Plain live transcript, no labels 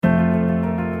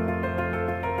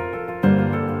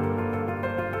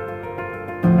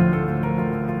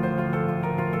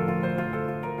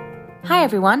Hi,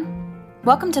 everyone.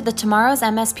 Welcome to the Tomorrow's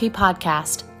MSP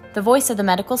podcast, the voice of the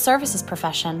medical services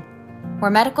profession, where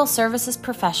medical services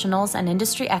professionals and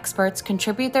industry experts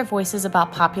contribute their voices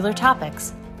about popular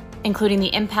topics, including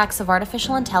the impacts of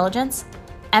artificial intelligence,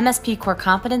 MSP core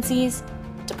competencies,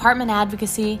 department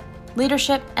advocacy,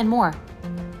 leadership, and more.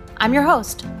 I'm your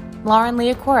host, Lauren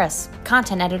Leocoris,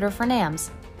 content editor for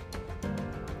NAMS.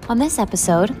 On this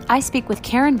episode, I speak with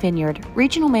Karen Vineyard,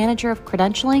 Regional Manager of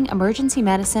Credentialing, Emergency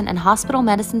Medicine, and Hospital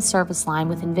Medicine Service Line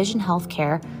with Envision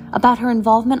Healthcare, about her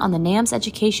involvement on the NAMS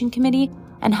Education Committee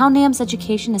and how NAMS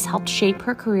Education has helped shape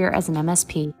her career as an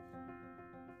MSP.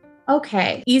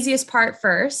 Okay, easiest part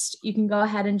first. You can go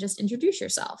ahead and just introduce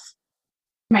yourself.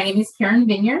 My name is Karen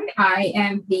Vineyard. I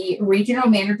am the Regional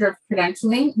Manager of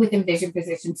Credentialing with Envision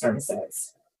Physician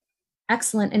Services.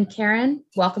 Excellent. And Karen,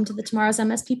 welcome to the Tomorrow's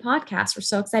MSP podcast. We're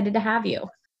so excited to have you.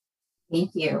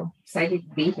 Thank you. Excited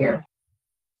to be here.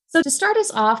 So to start us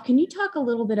off, can you talk a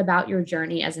little bit about your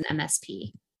journey as an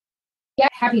MSP? Yeah,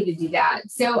 happy to do that.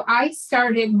 So I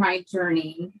started my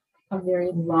journey a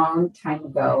very long time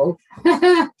ago.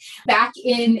 Back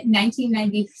in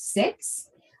 1996,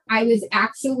 I was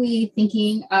actually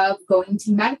thinking of going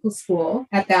to medical school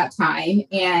at that time,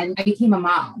 and I became a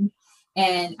mom.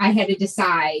 And I had to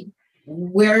decide,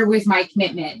 where was my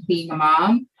commitment being a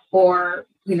mom, or,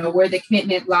 where the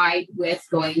commitment lied with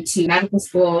going to medical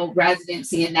school,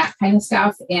 residency, and that kind of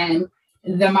stuff. And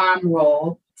the mom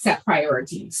role set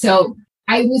priorities. So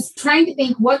I was trying to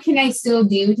think, what can I still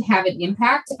do to have an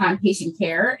impact on patient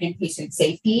care and patient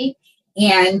safety?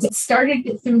 And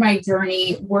started through my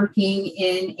journey working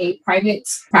in a private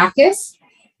practice.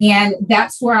 And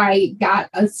that's where I got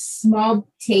a small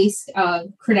taste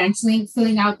of credentialing,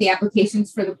 filling out the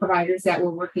applications for the providers that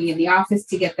were working in the office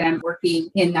to get them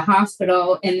working in the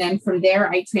hospital. And then from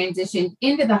there, I transitioned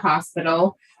into the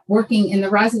hospital, working in the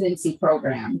residency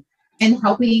program and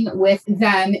helping with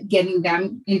them, getting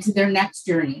them into their next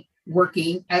journey,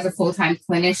 working as a full-time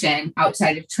clinician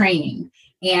outside of training.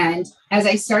 And as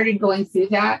I started going through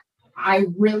that, I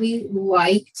really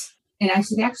liked, and I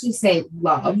should actually say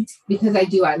loved, because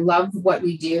I loved what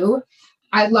we do.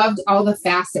 I loved all the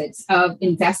facets of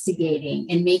investigating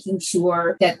and making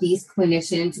sure that these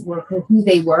clinicians were who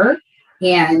they were,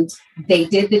 and they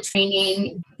did the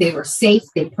training, they were safe,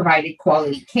 they provided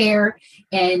quality care,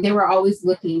 and they were always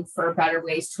looking for better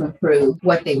ways to improve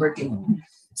what they were doing.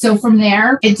 So from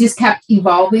there, it just kept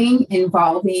evolving.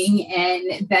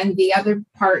 And then the other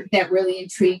part that really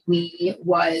intrigued me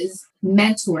was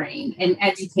mentoring and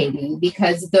educating,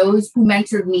 because those who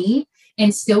mentored me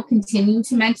and still continue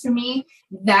to mentor me,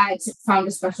 that found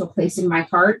a special place in my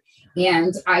heart.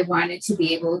 And I wanted to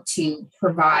be able to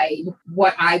provide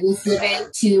what I was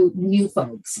given to new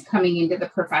folks coming into the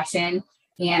profession.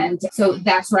 And so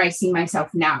that's where I see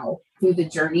myself now through the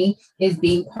journey, is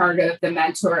being part of the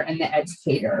mentor and the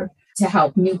educator to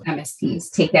help new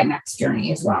MSPs take that next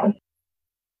journey as well.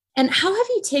 And how have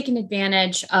you taken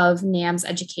advantage of NAMS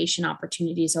education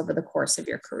opportunities over the course of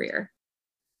your career?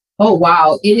 Oh,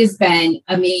 wow. It has been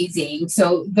amazing.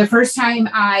 So the first time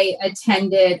I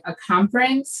attended a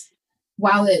conference,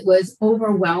 while it was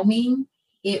overwhelming,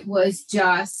 it was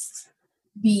just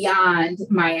beyond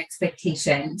my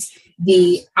expectations.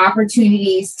 The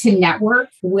opportunities to network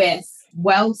with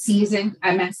well-seasoned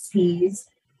MSPs,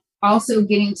 also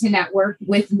getting to network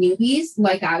with newbies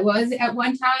like I was at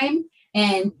one time,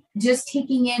 and just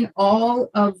taking in all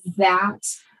of that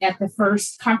at the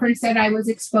first conference that I was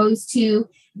exposed to,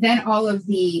 then all of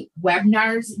the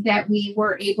webinars that we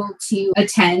were able to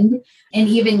attend, and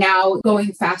even now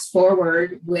going fast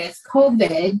forward with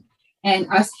COVID, and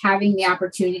us having the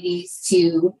opportunities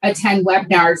to attend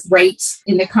webinars right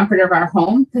in the comfort of our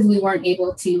home, because we weren't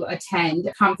able to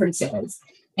attend conferences,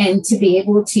 and to be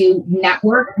able to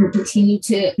network and continue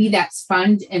to be that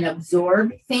sponge and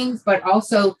absorb things, but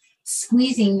also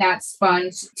squeezing that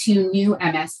sponge to new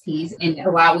MSPs and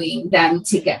allowing them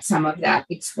to get some of that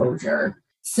exposure.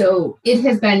 So it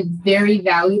has been very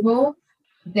valuable,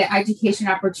 the education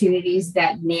opportunities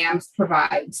that NAMS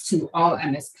provides to all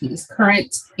MSPs,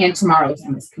 current and tomorrow's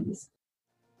MSPs.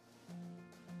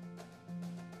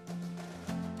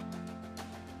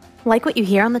 Like what you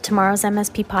hear on the Tomorrow's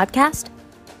MSP podcast?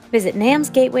 Visit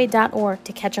namsgateway.org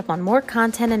to catch up on more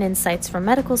content and insights from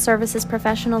medical services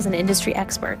professionals and industry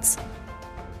experts.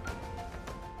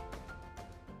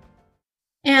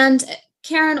 And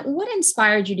Karen, what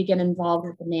inspired you to get involved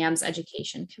with the NAMS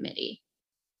Education Committee?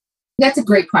 That's a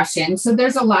great question. So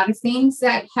there's a lot of things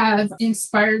that have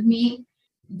inspired me,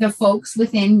 the folks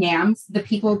within NAMS, the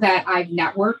people that I've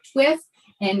networked with,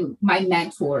 and my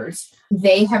mentors.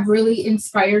 They have really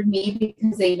inspired me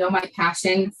because they know my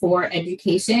passion for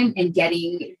education and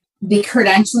getting the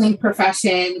credentialing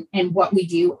profession and what we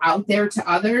do out there to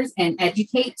others and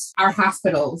educate our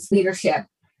hospitals, leadership,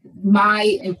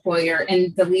 my employer,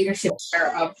 and the leadership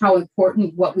of how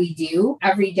important what we do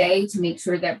every day to make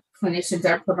sure that clinicians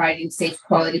are providing safe,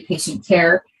 quality patient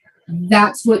care.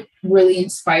 That's what really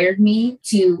inspired me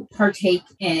to partake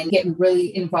and get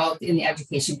really involved in the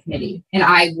education committee. And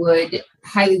I would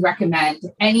highly recommend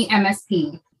any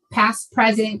MSP, past,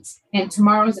 present, and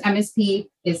tomorrow's MSP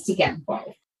is to get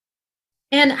involved.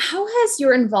 And how has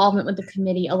your involvement with the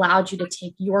committee allowed you to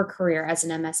take your career as an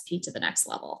MSP to the next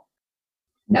level?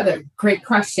 Another great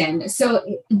question.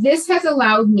 So this has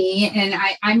allowed me, and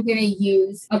I'm going to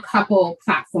use a couple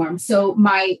platforms. So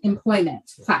my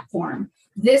employment platform.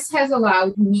 This has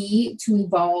allowed me to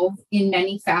evolve in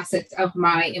many facets of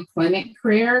my employment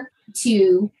career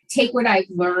to take what I've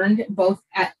learned both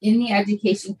in the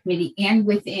education committee and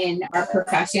within our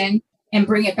profession and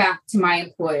bring it back to my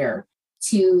employer,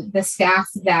 to the staff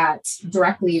that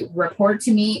directly report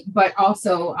to me, but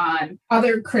also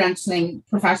other credentialing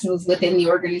professionals within the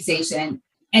organization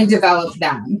and develop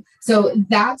them. So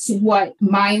that's what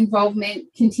my involvement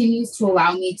continues to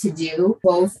allow me to do,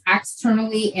 both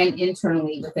externally and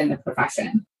internally within the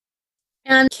profession.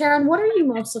 And Karen, what are you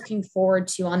most looking forward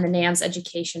to on the NAMS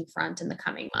education front in the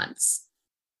coming months?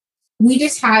 We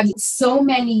just have so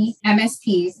many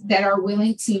MSPs that are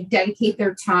willing to dedicate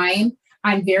their time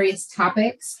on various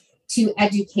topics to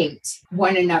educate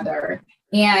one another.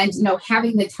 And,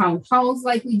 having the town halls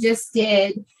like we just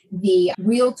did, the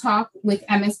real talk with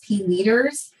MSP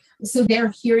leaders. So they're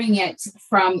hearing it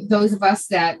from those of us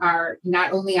that are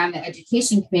not only on the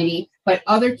education committee, but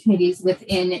other committees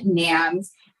within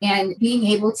NAMS, and being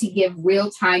able to give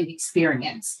real-time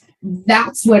experience.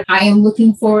 That's what I am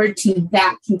looking forward to,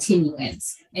 that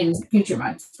continuance in future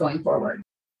months going forward.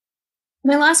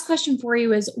 My last question for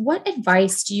you is, what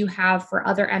advice do you have for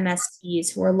other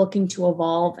MSPs who are looking to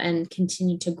evolve and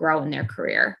continue to grow in their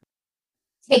career?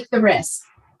 Take the risk.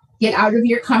 Get out of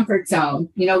your comfort zone.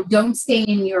 Don't stay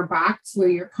in your box where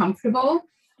you're comfortable.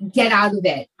 Get out of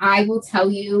it. I will tell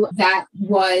you that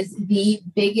was the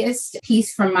biggest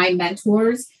piece from my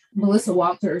mentors, Melissa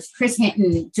Walters, Chris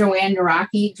Hinton, Joanne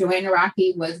Naraki. Joanne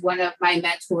Naraki was one of my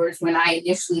mentors when I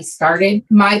initially started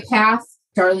my path.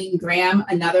 Darlene Graham,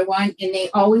 another one, and they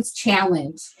always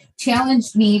challenged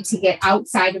me to get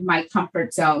outside of my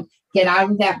comfort zone, get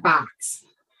out of that box,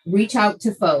 reach out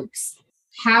to folks,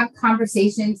 have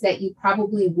conversations that you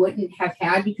probably wouldn't have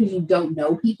had because you don't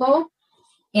know people,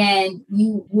 and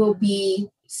you will be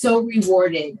so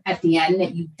rewarded at the end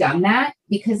that you've done that,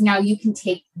 because now you can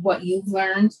take what you've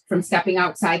learned from stepping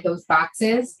outside those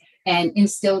boxes and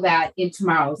instill that in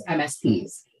tomorrow's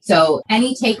MSPs. So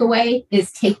any takeaway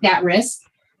is take that risk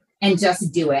and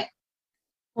just do it.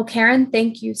 Well, Karen,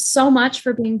 thank you so much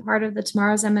for being part of the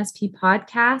Tomorrow's MSP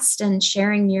podcast and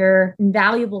sharing your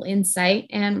invaluable insight.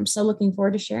 And I'm so looking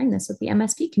forward to sharing this with the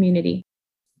MSP community.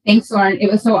 Thanks, Lauren. It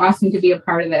was so awesome to be a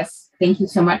part of this. Thank you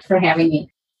so much for having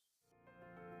me.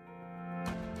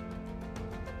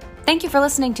 Thank you for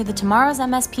listening to the Tomorrow's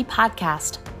MSP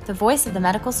podcast, the voice of the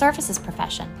medical services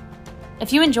profession.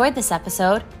 If you enjoyed this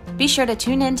episode, be sure to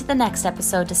tune in to the next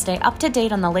episode to stay up to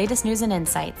date on the latest news and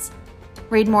insights.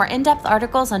 Read more in-depth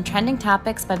articles on trending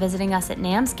topics by visiting us at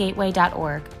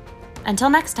namsgateway.org. Until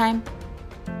next time.